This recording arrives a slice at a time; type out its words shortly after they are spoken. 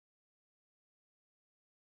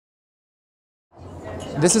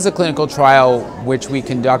This is a clinical trial which we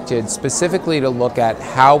conducted specifically to look at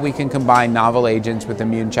how we can combine novel agents with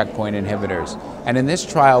immune checkpoint inhibitors. And in this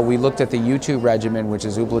trial, we looked at the U2 regimen, which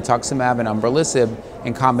is Ublituximab and Umbralisib,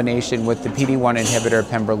 in combination with the PD-1 inhibitor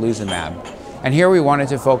pembrolizumab. And here we wanted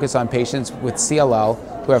to focus on patients with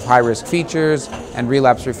CLL who have high-risk features and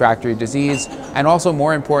relapsed refractory disease, and also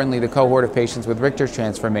more importantly, the cohort of patients with Richter's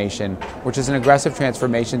transformation, which is an aggressive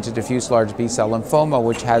transformation to diffuse large B-cell lymphoma,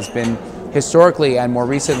 which has been historically and more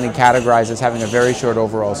recently categorized as having a very short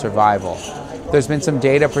overall survival. There's been some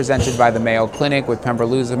data presented by the Mayo Clinic with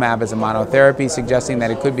pembrolizumab as a monotherapy suggesting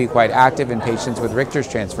that it could be quite active in patients with Richter's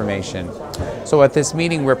transformation. So at this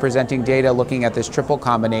meeting, we're presenting data looking at this triple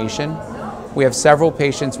combination. We have several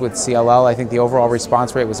patients with CLL. I think the overall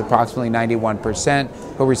response rate was approximately 91%,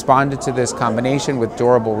 who responded to this combination with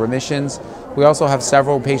durable remissions. We also have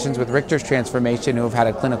several patients with Richter's transformation who have had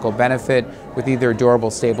a clinical benefit with either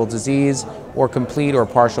durable stable disease or complete or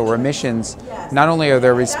partial remissions. Not only are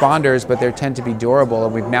there responders, but they tend to be durable,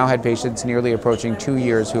 and we've now had patients nearly approaching 2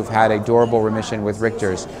 years who've had a durable remission with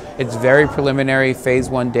Richter's. It's very preliminary phase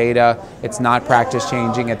 1 data. It's not practice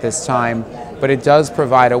changing at this time, but it does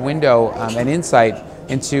provide a window and insight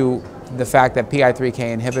into the fact that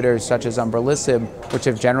PI3K inhibitors such as Umbralisib, which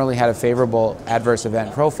have generally had a favorable adverse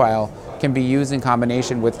event profile, can be used in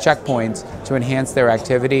combination with checkpoints to enhance their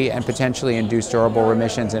activity and potentially induce durable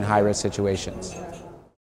remissions in high-risk situations.